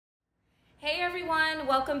Hey everyone,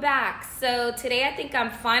 welcome back. So today I think I'm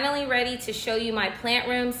finally ready to show you my plant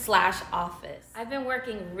room / office. I've been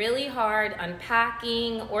working really hard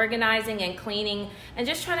unpacking, organizing, and cleaning, and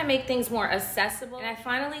just trying to make things more accessible. And I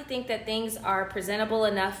finally think that things are presentable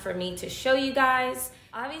enough for me to show you guys.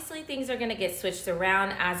 Obviously things are gonna get switched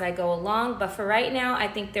around as I go along, but for right now I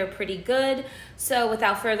think they're pretty good. So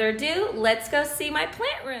without further ado, let's go see my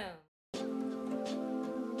plant room.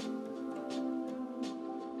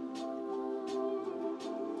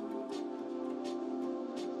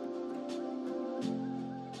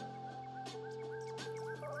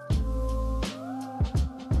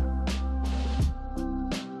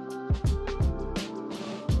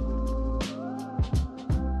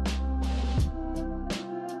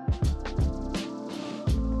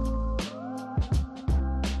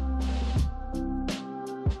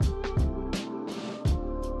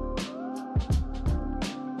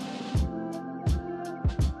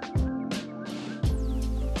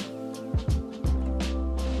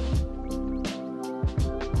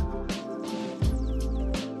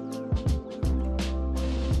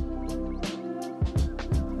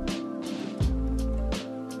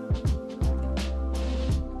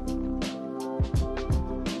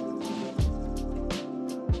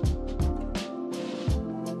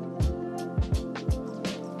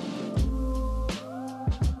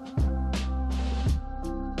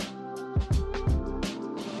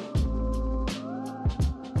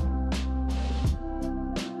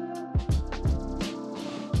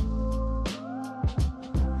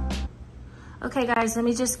 Okay guys, let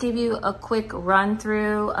me just give you a quick run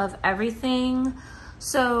through of everything.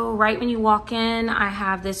 So right when you walk in, I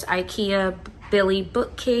have this IKEA Billy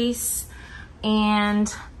bookcase,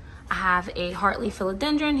 and I have a Hartley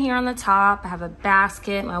philodendron here on the top. I have a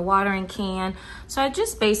basket, my watering can. So I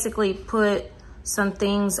just basically put some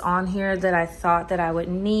things on here that I thought that I would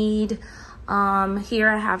need. Here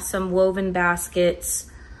I have some woven baskets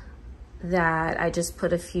that I just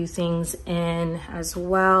put a few things in as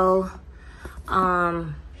well.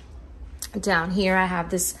 Down here I have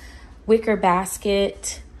this wicker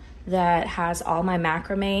basket that has all my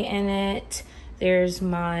macrame in it. There's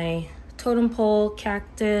my totem pole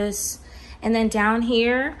cactus. And then down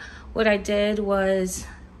here, what I did was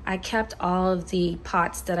I kept all of the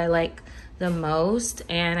pots that I like the most,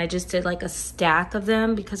 and I just did like a stack of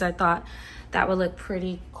them because I thought that would look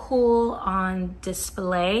pretty cool on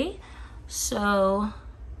display. So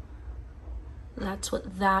that's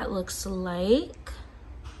what that looks like.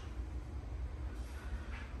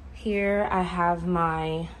 Here I have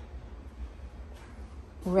my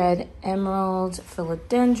red emerald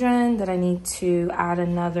philodendron that I need to add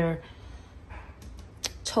another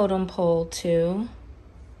totem pole to.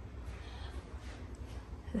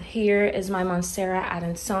 Here is my Monstera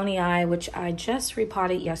adansonii, which I just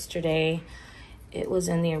repotted yesterday. It was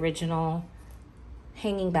in the original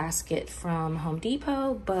hanging basket from Home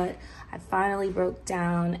Depot, but I finally broke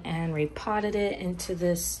down and repotted it into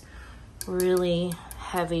this really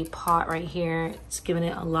heavy pot right here. It's giving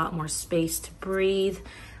it a lot more space to breathe.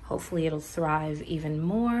 Hopefully it'll thrive even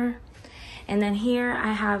more. And then here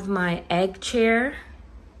I have my egg chair.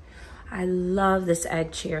 I love this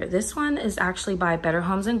egg chair. This one is actually by Better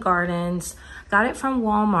Homes and Gardens. Got it from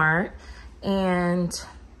Walmart, and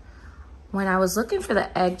when I was looking for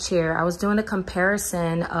the egg chair, I was doing a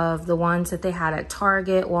comparison of the ones that they had at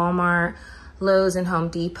Target, Walmart, Lowe's, and Home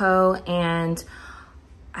Depot. And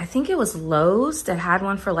I think it was Lowe's that had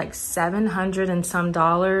one for like $700 and some.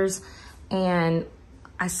 And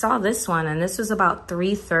I saw this one, and this was about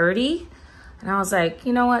 $330. And I was like,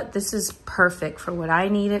 you know what? This is perfect for what I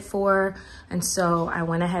need it for. And so I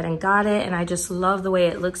went ahead and got it. And I just love the way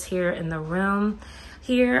it looks here in the room.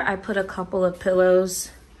 Here, I put a couple of pillows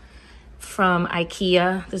from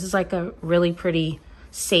IKEA. This is like a really pretty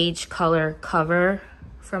sage color cover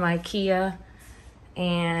from IKEA.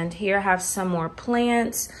 And here I have some more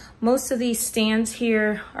plants. Most of these stands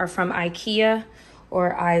here are from IKEA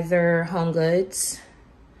or either Home Goods.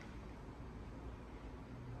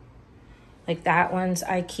 Like that one's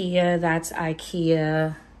IKEA, that's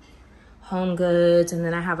IKEA, Home Goods. And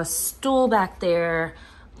then I have a stool back there.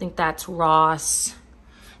 I think that's Ross.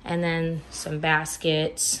 And then some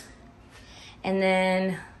baskets. And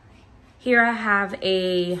then here I have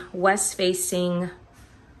a west-facing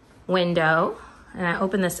window, and I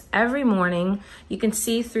open this every morning. You can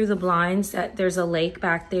see through the blinds that there's a lake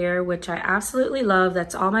back there, which I absolutely love.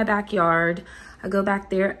 That's all my backyard. I go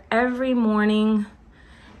back there every morning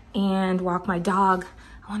and walk my dog.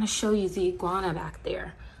 I want to show you the iguana back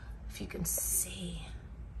there, if you can see.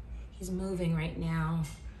 He's moving right now.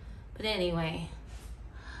 But anyway,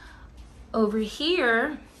 over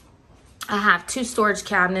here, I have 2 storage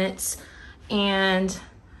cabinets, and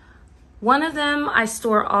one of them I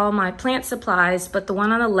store all my plant supplies, but the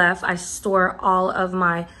one on the left I store all of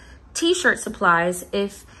my t-shirt supplies.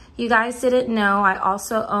 If you guys didn't know, I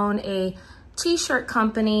also own a t-shirt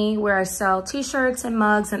company where I sell t-shirts and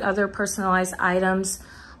mugs and other personalized items,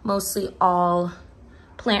 mostly all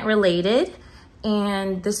plant related.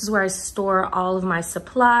 And this is where I store all of my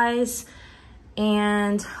supplies.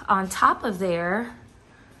 And on top of there,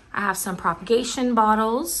 I have some propagation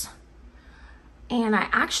bottles. And I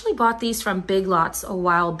actually bought these from Big Lots a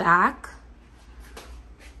while back.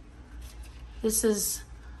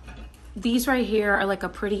 These right here are like a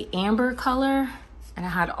pretty amber color. And I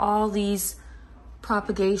had all these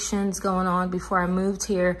propagations going on before I moved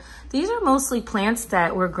here. These are mostly plants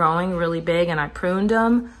that were growing really big and I pruned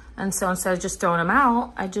them. And so instead of just throwing them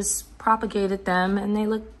out, I just propagated them and they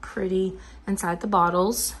look pretty inside the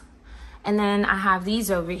bottles. And then I have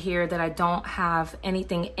these over here that I don't have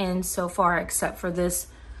anything in so far except for this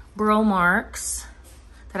burl marks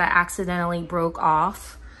that I accidentally broke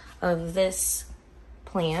off of this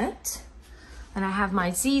plant. And I have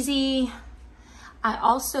my ZZ. I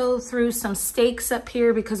also threw some stakes up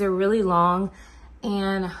here because they're really long.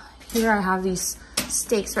 And here I have these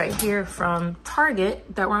stakes right here from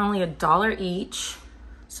Target that were only $1 each.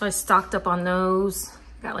 So I stocked up on those.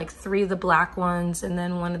 Got like 3 of the black ones and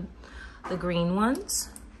then 1 of the green ones.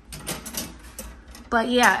 But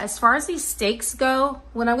yeah, as far as these stakes go,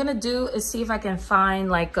 what I'm gonna do is see if I can find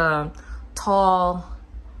like a tall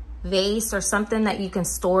vase or something that you can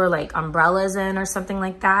store like umbrellas in or something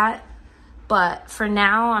like that. But for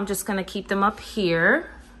now, I'm just gonna keep them up here.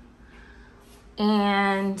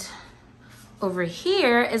 And over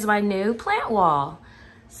here is my new plant wall.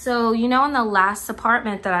 So, you know, in the last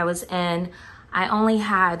apartment that I was in, I only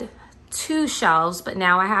had 2 shelves, but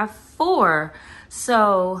now I have 4.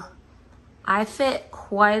 So I fit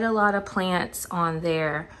quite a lot of plants on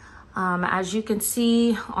there. As you can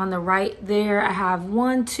see on the right there, I have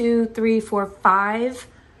 1, 2, 3, 4, 5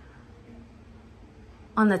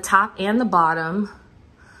 on the top and the bottom.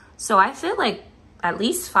 So I fit like at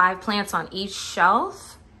least 5 plants on each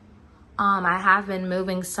shelf. I have been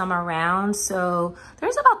moving some around, so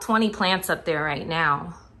there's about 20 plants up there right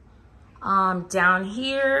now. Down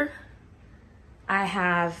here, I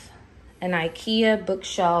have an IKEA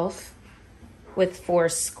bookshelf with 4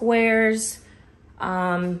 squares.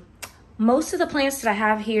 Most of the plants that I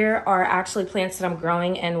have here are actually plants that I'm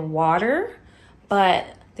growing in water, but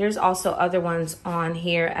there's also other ones on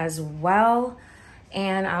here as well.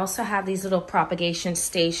 And I also have these little propagation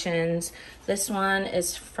stations. This one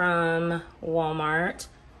is from Walmart,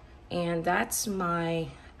 and that's my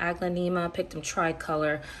Aglaonema Pictum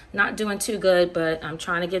tricolor. Not doing too good, but I'm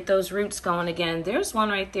trying to get those roots going again. There's one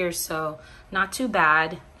right there, so not too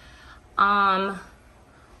bad.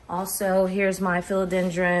 Also, here's my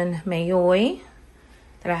Philodendron Mayoi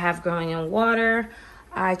that I have growing in water.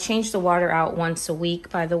 I change the water out once a week,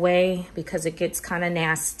 by the way, because it gets kind of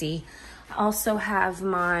nasty. I also have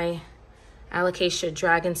my Alocasia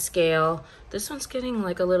Dragon Scale. This one's getting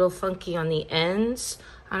like a little funky on the ends.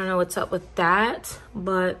 I don't know what's up with that,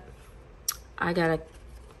 but I gotta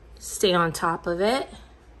stay on top of it.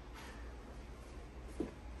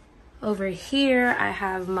 Over here, I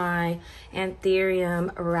have my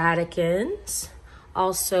Anthurium radicans,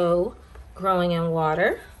 also growing in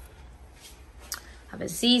water. I have a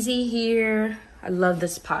ZZ here. I love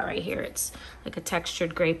this pot right here. It's like a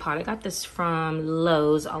textured gray pot. I got this from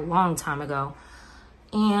Lowe's a long time ago.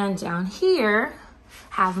 And down here,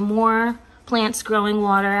 have more plants growing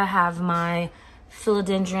water. I have my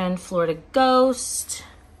Philodendron Florida Ghost.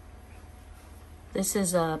 This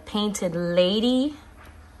is a painted lady.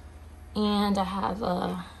 And I have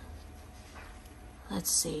a,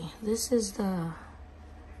 let's see, this is the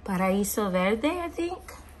Paraíso Verde, I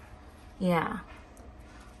think. Yeah.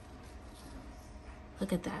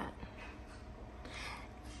 Look at that.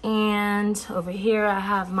 And over here I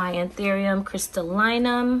have my Anthurium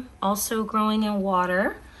crystallinum, also growing in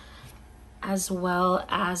water, as well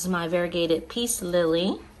as my variegated peace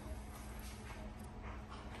lily.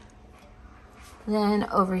 Then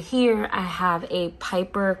over here I have a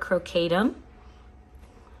Piper crocatum.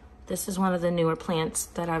 This is one of the newer plants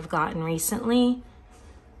that I've gotten recently.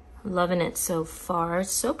 Loving it so far. It's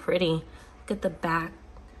so pretty. Look at the back.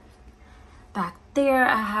 Back there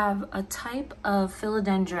I have a type of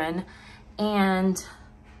philodendron, and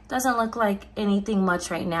doesn't look like anything much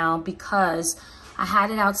right now because I had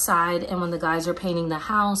it outside, and when the guys were painting the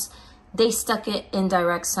house, they stuck it in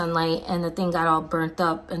direct sunlight and the thing got all burnt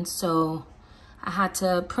up, and so I had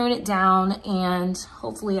to prune it down, and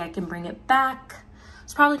hopefully I can bring it back.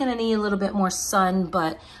 It's probably gonna need a little bit more sun,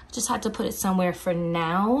 but I just had to put it somewhere for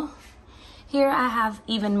now. Here I have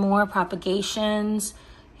even more propagations.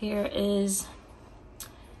 Here is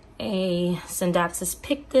a Syndapsis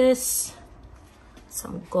pictus,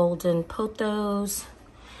 some golden pothos.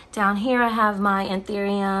 Down here I have my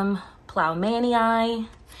Anthurium ploumanii.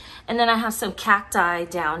 And then I have some cacti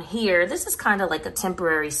down here. This is kind of like a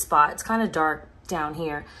temporary spot. It's kind of dark down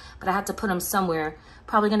here, but I had to put them somewhere.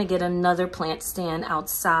 Probably gonna get another plant stand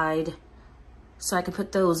outside so I can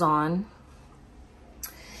put those on.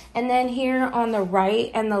 And then here on the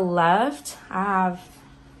right and the left, I have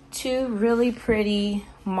two really pretty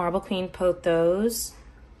Marble Queen pothos.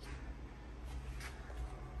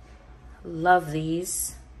 Love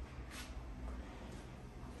these.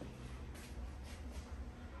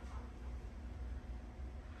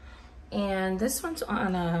 And this one's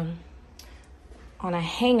on a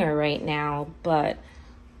hanger right now, but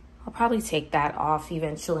I'll probably take that off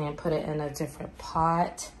eventually and put it in a different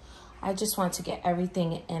pot. I just want to get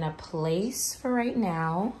everything in a place for right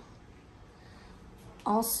now.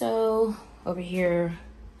 Also, over here,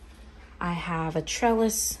 I have a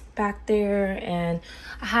trellis back there, and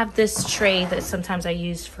I have this tray that sometimes I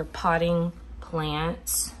use for potting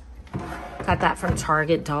plants. Got that from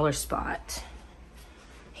Target Dollar Spot.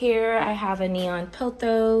 Here I have a neon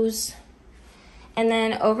pothos. And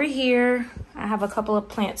then over here, I have a couple of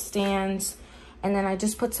plant stands. And then I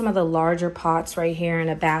just put some of the larger pots right here in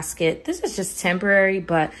a basket. This is just temporary,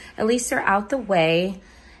 but at least they're out the way.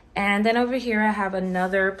 And then over here, I have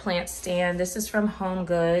another plant stand. This is from Home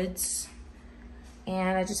Goods.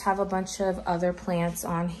 And I just have a bunch of other plants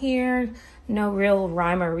on here. No real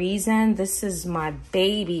rhyme or reason. This is my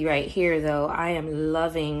baby right here, though. I am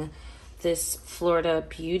loving this Florida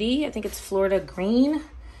Beauty. I think it's Florida Green.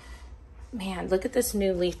 Man, look at this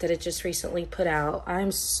new leaf that it just recently put out.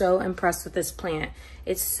 I'm so impressed with this plant.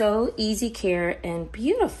 It's so easy care and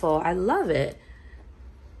beautiful. I love it.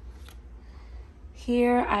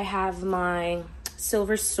 Here I have my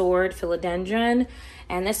Silver Sword Philodendron,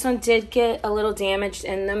 and this one did get a little damaged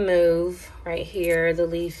in the move. Right here, the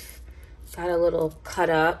leaf got a little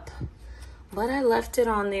cut up, but I left it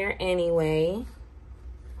on there anyway.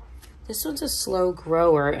 This one's a slow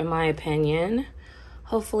grower, in my opinion.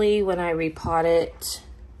 Hopefully when I repot it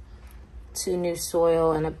to new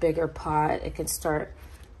soil and a bigger pot, it can start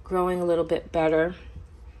growing a little bit better.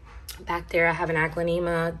 Back there I have an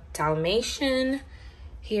Aglaonema Dalmatian.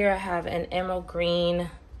 Here I have an emerald green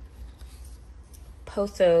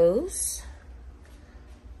pothos,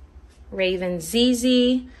 Raven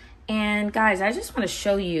ZZ. And guys, I just want to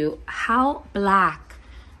show you how black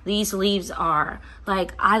these leaves are.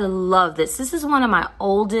 Like, I love this. This is one of my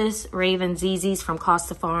oldest Raven ZZs from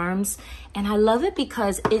Costa Farms. And I love it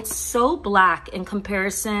because it's so black in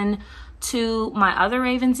comparison to my other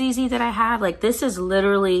Raven ZZ that I have. Like, this is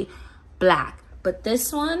literally black. But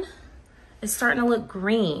this one is starting to look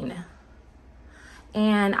green.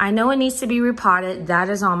 And I know it needs to be repotted. That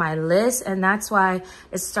is on my list. And that's why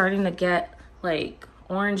it's starting to get like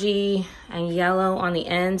orangey and yellow on the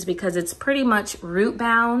ends, because it's pretty much root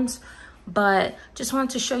bound. But just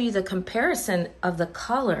wanted to show you the comparison of the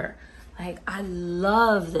color. Like, I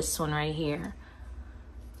love this one right here.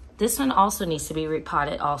 This one also needs to be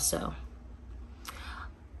repotted also.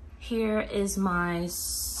 Here is my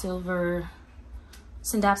silver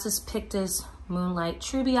Syndapsis pictus Moonlight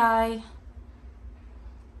Trubii.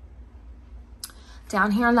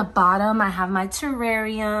 Down here on the bottom, I have my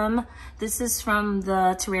terrarium. This is from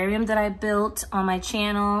the terrarium that I built on my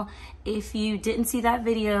channel. If you didn't see that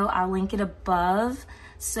video, I'll link it above.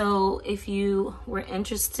 So if you were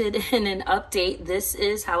interested in an update, this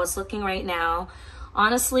is how it's looking right now.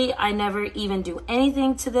 Honestly, I never even do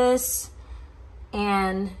anything to this,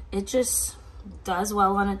 and it just does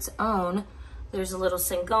well on its own. There's a little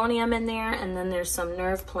syngonium in there, and then there's some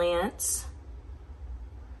nerve plants.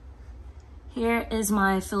 Here is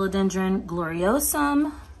my Philodendron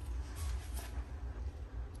gloriosum.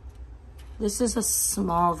 This is a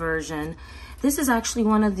small version. This is actually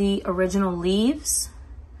one of the original leaves,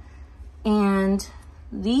 and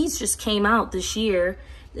these just came out this year.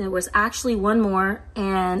 There was actually one more,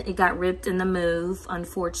 and it got ripped in the move,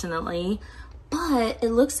 unfortunately. But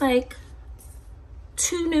it looks like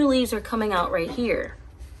 2 new leaves are coming out right here.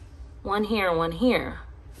 One here and one here.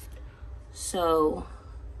 So,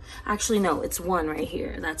 actually no, it's one right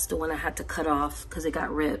here. That's the one I had to cut off because it got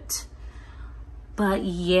ripped. But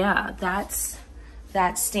yeah, that's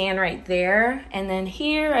that stand right there. And then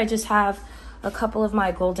here I just have a couple of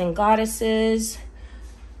my golden goddesses.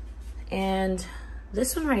 And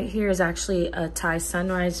this one right here is actually a Thai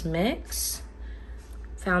sunrise mix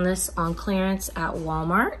Found this on clearance at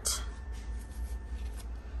Walmart.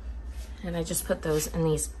 And I just put those in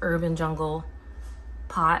these urban jungle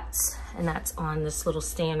pots, and that's on this little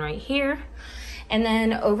stand right here. And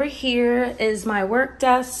then over here is my work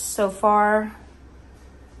desk so far.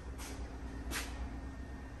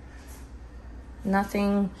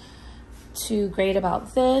 Nothing too great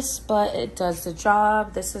about this, but it does the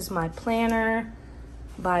job. This is my planner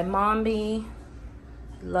by Mombi.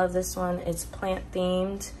 Love this one. It's plant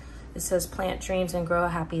themed. It says plant dreams and grow a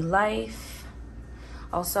happy life.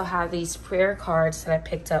 Also have these prayer cards that I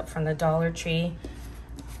picked up from the Dollar Tree.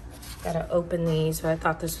 Gotta open these, but I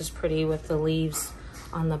thought this was pretty with the leaves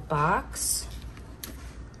on the box.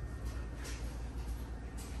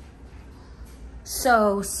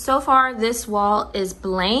 So far this wall is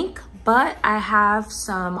blank, but I have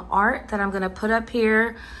some art that I'm gonna put up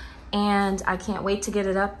here, and I can't wait to get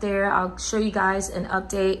it up there. I'll show you guys an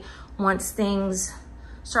update once things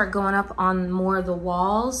start going up on more of the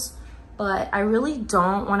walls. But I really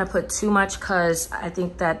don't want to put too much because I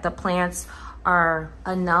think that the plants are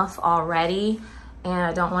enough already, and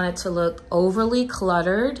I don't want it to look overly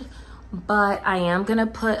cluttered. But I am gonna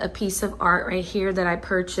put a piece of art right here that I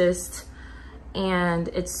purchased, and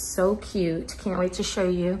it's so cute. Can't wait to show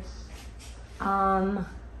you.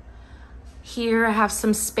 Here I have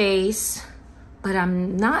some space, but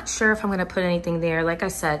I'm not sure if I'm gonna put anything there. Like I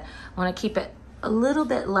said, I wanna keep it a little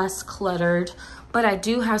bit less cluttered, but I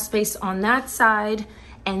do have space on that side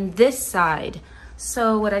and this side.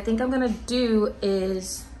 So what I think I'm gonna do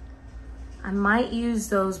is I might use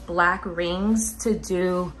those black rings to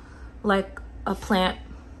do like a plant,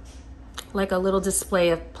 like a little display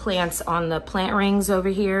of plants on the plant rings over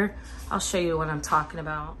here. I'll show you what I'm talking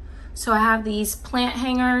about. So I have these plant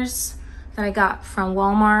hangers that I got from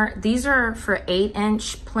Walmart. These are for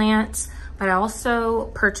 8-inch plants, but I also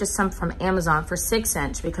purchased some from Amazon for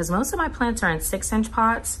 6-inch because most of my plants are in 6-inch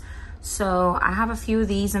pots. So I have a few of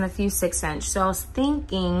these and a few 6-inch. So I was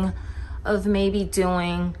thinking of maybe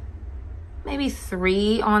doing maybe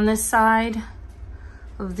 3 on this side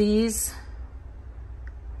of these,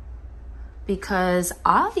 because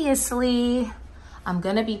obviously I'm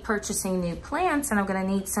gonna be purchasing new plants and I'm gonna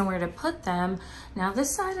need somewhere to put them. Now this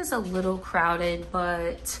side is a little crowded,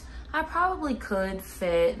 but I probably could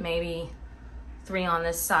fit maybe 3 on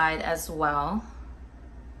this side as well.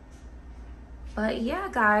 But yeah,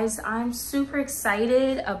 guys, I'm super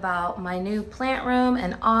excited about my new plant room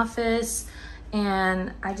and office,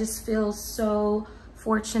 and I just feel so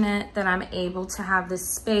fortunate that I'm able to have this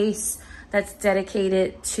space that's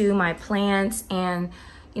dedicated to my plants, and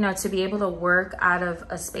you know, to be able to work out of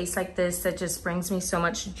a space like this that just brings me so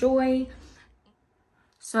much joy.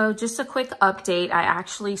 So just a quick update, I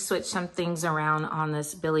actually switched some things around on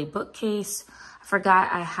this Billy bookcase. I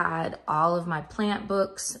forgot I had all of my plant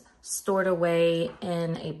books stored away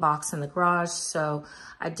in a box in the garage, so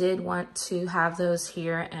I did want to have those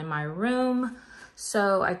here in my room.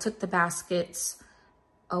 So I took the baskets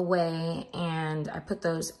away and I put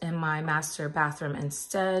those in my master bathroom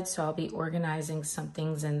instead. So I'll be organizing some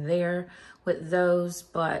things in there with those,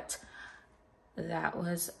 but that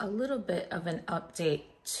was a little bit of an update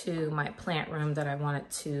to my plant room that I wanted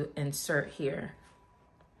to insert here.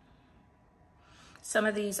 Some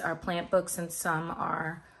of these are plant books and some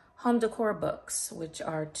are home decor books, which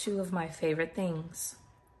are 2 of my favorite things.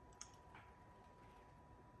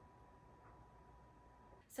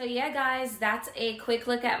 So yeah, guys, that's a quick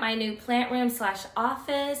look at my new plant room /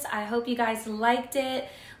 office. I hope you guys liked it.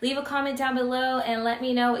 Leave a comment down below and let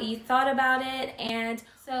me know what you thought about it. And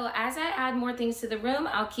so as I add more things to the room,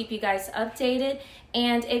 I'll keep you guys updated.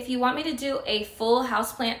 And if you want me to do a full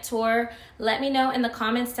houseplant tour, let me know in the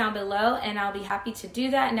comments down below and I'll be happy to do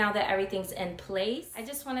that now that everything's in place. I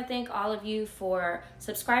just want to thank all of you for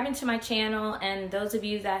subscribing to my channel, and those of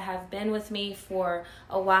you that have been with me for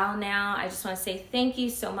a while now, I just want to say thank you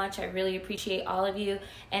so much. I really appreciate all of you.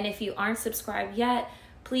 And if you aren't subscribed yet,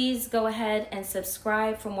 please go ahead and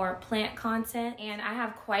subscribe for more plant content. And I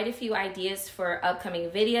have quite a few ideas for upcoming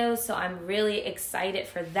videos, so I'm really excited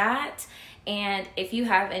for that. And if you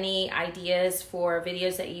have any ideas for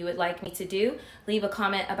videos that you would like me to do, leave a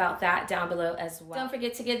comment about that down below as well. Don't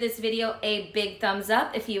forget to give this video a big thumbs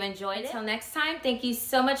up if you enjoyed it. Until next time, thank you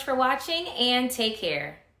so much for watching and take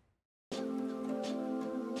care.